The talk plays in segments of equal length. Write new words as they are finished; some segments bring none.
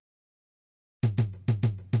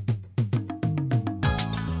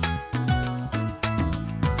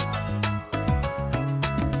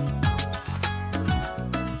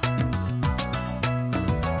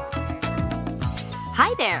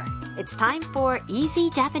It's time for Easy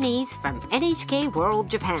Japanese from NHK World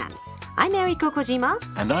Japan. I'm Eriko Kojima.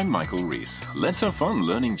 And I'm Michael Reese. Let's have fun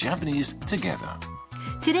learning Japanese together.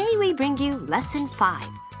 Today we bring you Lesson 5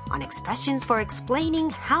 on expressions for explaining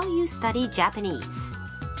how you study Japanese.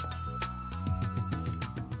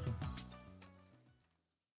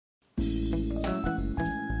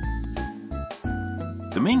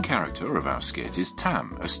 The main character of our skit is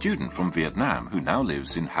Tam, a student from Vietnam who now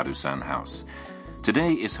lives in Harusan House.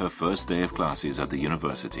 Today is her first day of classes at the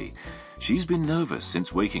university. She's been nervous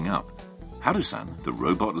since waking up. Harusan, the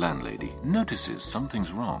robot landlady, notices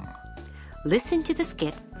something's wrong. Listen to the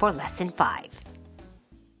skit for Lesson 5.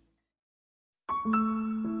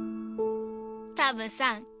 タム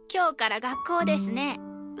さん、今日から学校ですね。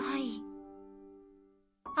はい。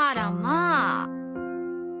あらまあ。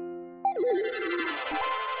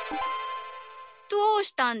どう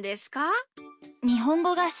したんですか？日本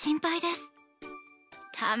語が心配です。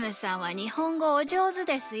タムさんは日本語お上手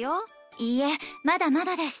ですよ。いいえ、まだま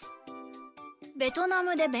だです。ベトナ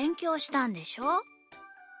ムで勉強したんでしょ？はい、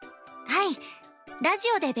ラジ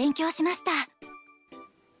オで勉強しました。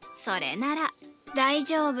それなら大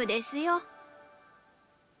丈夫ですよ。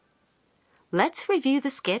Let's review the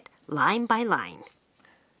skit line by line.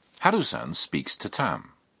 Harusan speaks to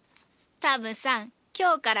Tam. タムさん、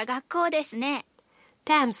今日から学校ですね。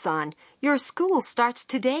Tam-san, your school starts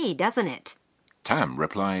today, doesn't it? Tam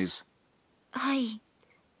replies, はい。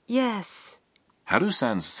Yes.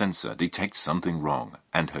 Harusan's sensor detects something wrong,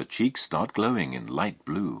 and her cheeks start glowing in light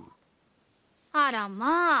blue. あら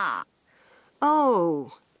まあ。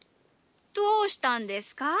Oh. どうしたんで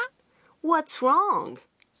すか？ What's wrong?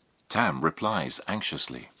 Tam replies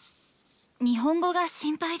anxiously. 日本語が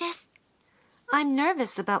心配です。I'm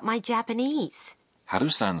nervous about my Japanese.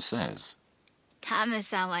 Harusan says, タム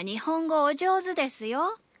さんは日本語お上手です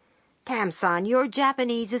よ。Tam-san, your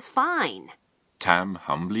Japanese is fine. Tam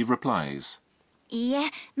humbly replies. いいえ、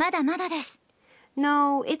まだまだです。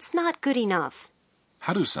No, it's not good enough.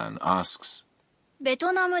 Harusan asks, ベ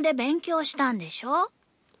トナムで勉強したんでしょ？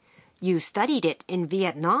 You studied it in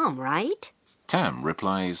Vietnam, right? Tam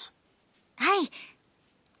replies, はい、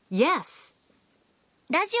Yes.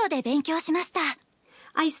 ラジオで勉強しました。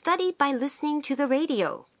I studied by listening to the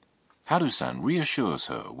radio. Harusan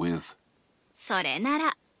reassures her with, それな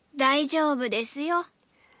ら大丈夫ですよ。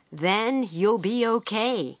Then you'll be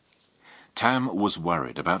okay. Tam was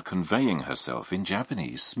worried about conveying herself in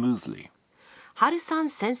Japanese smoothly. Harusan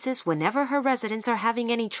senses whenever her residents are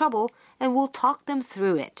having any trouble and will talk them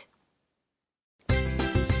through it.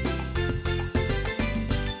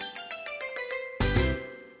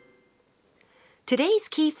 Today's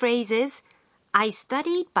key phrase is, I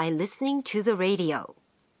studied by listening to the radio.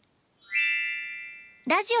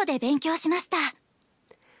 ラジオで勉強しました。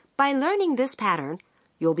By learning this pattern,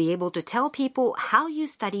 you'll be able to tell people how you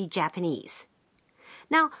study Japanese.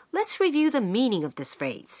 Now, let's review the meaning of this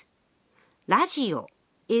phrase. Radio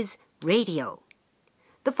is radio.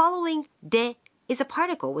 The following de is a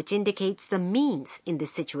particle which indicates the means in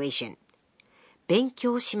this situation. 勉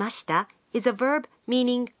強しました is a verb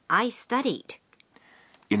meaning I studied.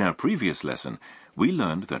 In our previous lesson, we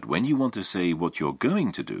learned that when you want to say what you're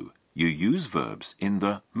going to do, you use verbs in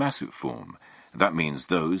the masu form. That means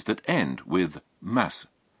those that end with mas.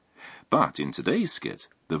 But in today's skit,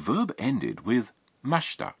 the verb ended with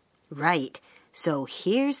mashita. Right. So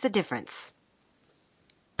here's the difference.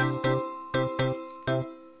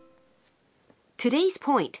 Today's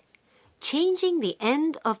point. Changing the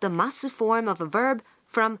end of the masu form of a verb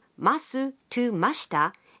from masu to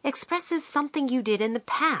mashita expresses something you did in the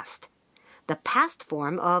past. The past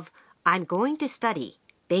form of I'm going to study,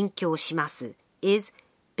 勉強します is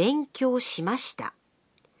勉強しました.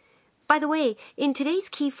 By the way, in today's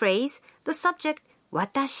key phrase, the subject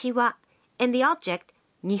私は and the object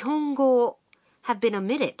日本語を have been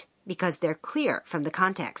omitted because they're clear from the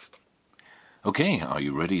context. Okay, are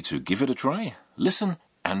you ready to give it a try? Listen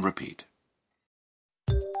and repeat.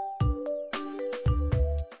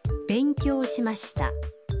 勉強しました。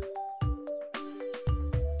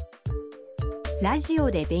ラジオ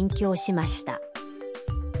で勉強しました。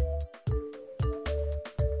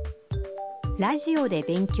ラジオで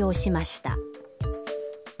勉強しました。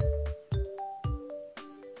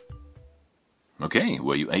Okay,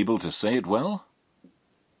 were you able to say it well?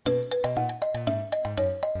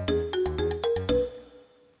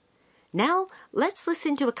 Now, let's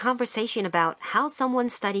listen to a conversation about how someone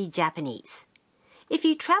studied Japanese. If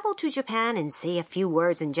you travel to Japan and say a few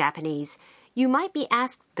words in Japanese, you might be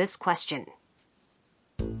asked this question.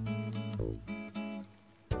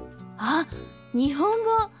 あ、日本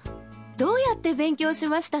語、どうやって勉強し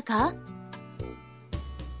ましたか？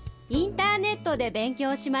インターネットで勉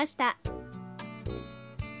強しました。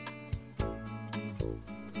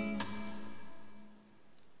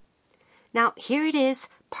Now here it is,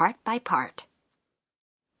 part by part.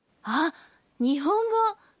 あ、日本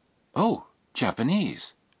語。Oh,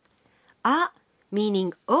 Japanese. A,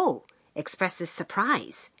 meaning oh, expresses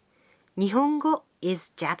surprise. 日本語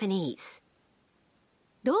is Japanese.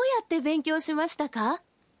 どうやって勉強しましたか？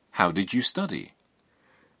 How did you study?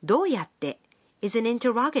 どうやって is an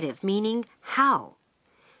interrogative meaning how.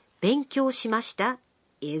 勉強しました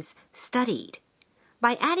is studied.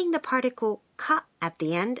 By adding the particle ka at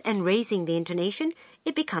the end and raising the intonation,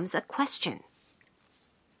 it becomes a question.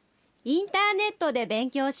 インターネットで勉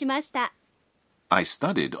強しました。I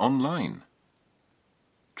studied online.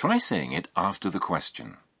 Try saying it after the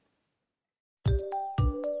question.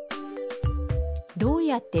 どう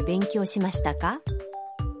やって勉強しましたか？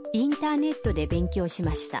インターネットで勉強し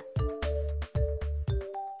ました。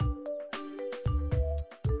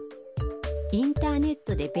インターネッ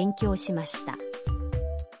トで勉強しました。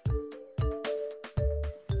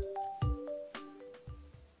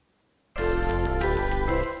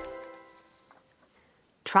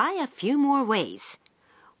Try a few more ways.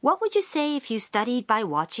 What would you say if you studied by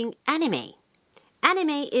watching anime?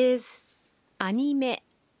 Anime is アニメ。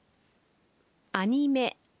アニ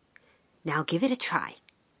メ。 Now give it a try.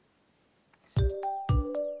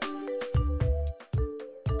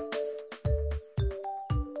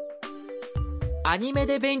 アニメ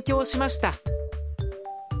で勉強しました。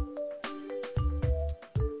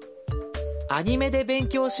アニメで勉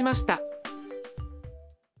強しました。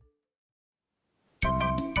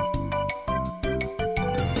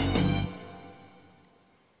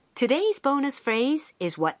Today's bonus phrase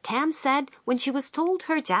is what Tam said when she was told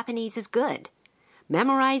her Japanese is good.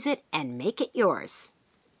 Memorize it and make it yours.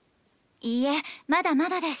 いいえ、まだま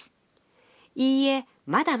だです。いいえ、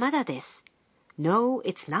まだまだです。No,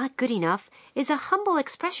 it's not good enough is a humble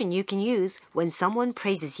expression you can use when someone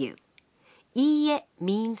praises you. いいえ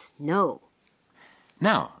means no.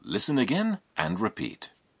 Now, listen again and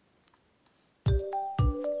repeat.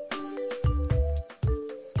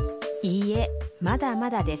 いいえ、まだま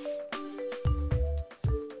だです。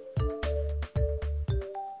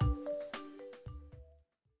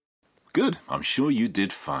Good. I'm sure you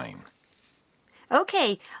did fine.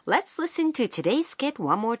 Okay, let's listen to today's skit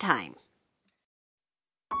one more time.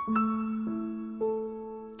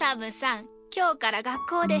 タムさん、今日から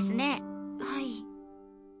学校ですね。はい。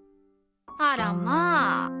あら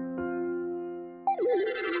まあ。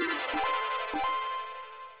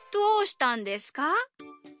どうしたんですか？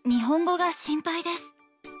日本語が心配です。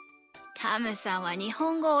タムさんは日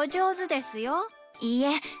本語お上手ですよ。いい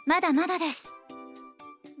え、まだまだです。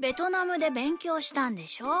ベトナムで勉強したんで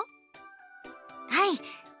しょ？はい、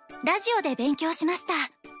ラジオで勉強しました。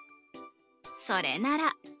それな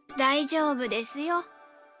ら大丈夫ですよ。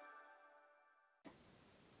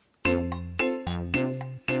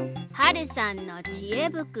はるさんの知恵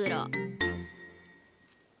袋。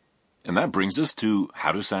 And that brings us to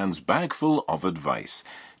Haru-san's bag full of advice.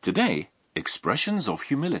 Today, expressions of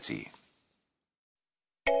humility.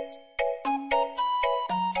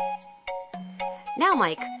 Now,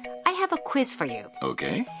 Mike, I have a quiz for you.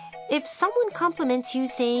 Okay. If someone compliments you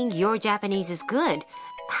saying your Japanese is good,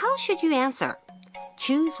 how should you answer?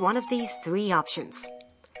 Choose one of these three options.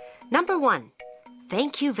 Number 1,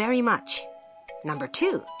 thank you very much. Number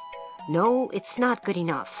 2, no, it's not good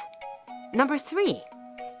enough. Number 3,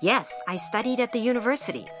 yes, I studied at the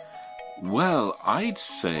university. Well, I'd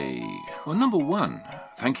say... Well, number 1,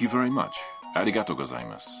 thank you very much. Arigatou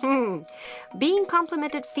gozaimasu. Being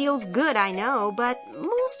complimented feels good, I know, but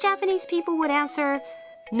most Japanese people would answer,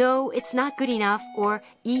 no, it's not good enough, or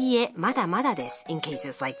いいえ、まだまだです in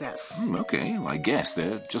cases like this. Okay, well, I guess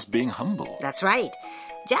they're just being humble. That's right.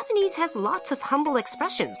 Japanese has lots of humble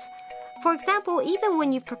expressions. For example, even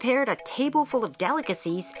when you've prepared a table full of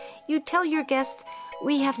delicacies, you tell your guests,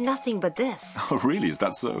 we have nothing but this. Oh, really? Is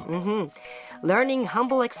that so? Learning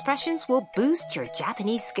humble expressions will boost your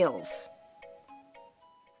Japanese skills.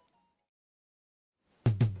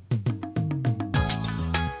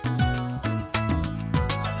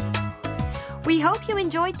 We hope you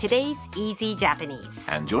enjoyed today's Easy Japanese.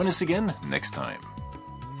 And join us again next time.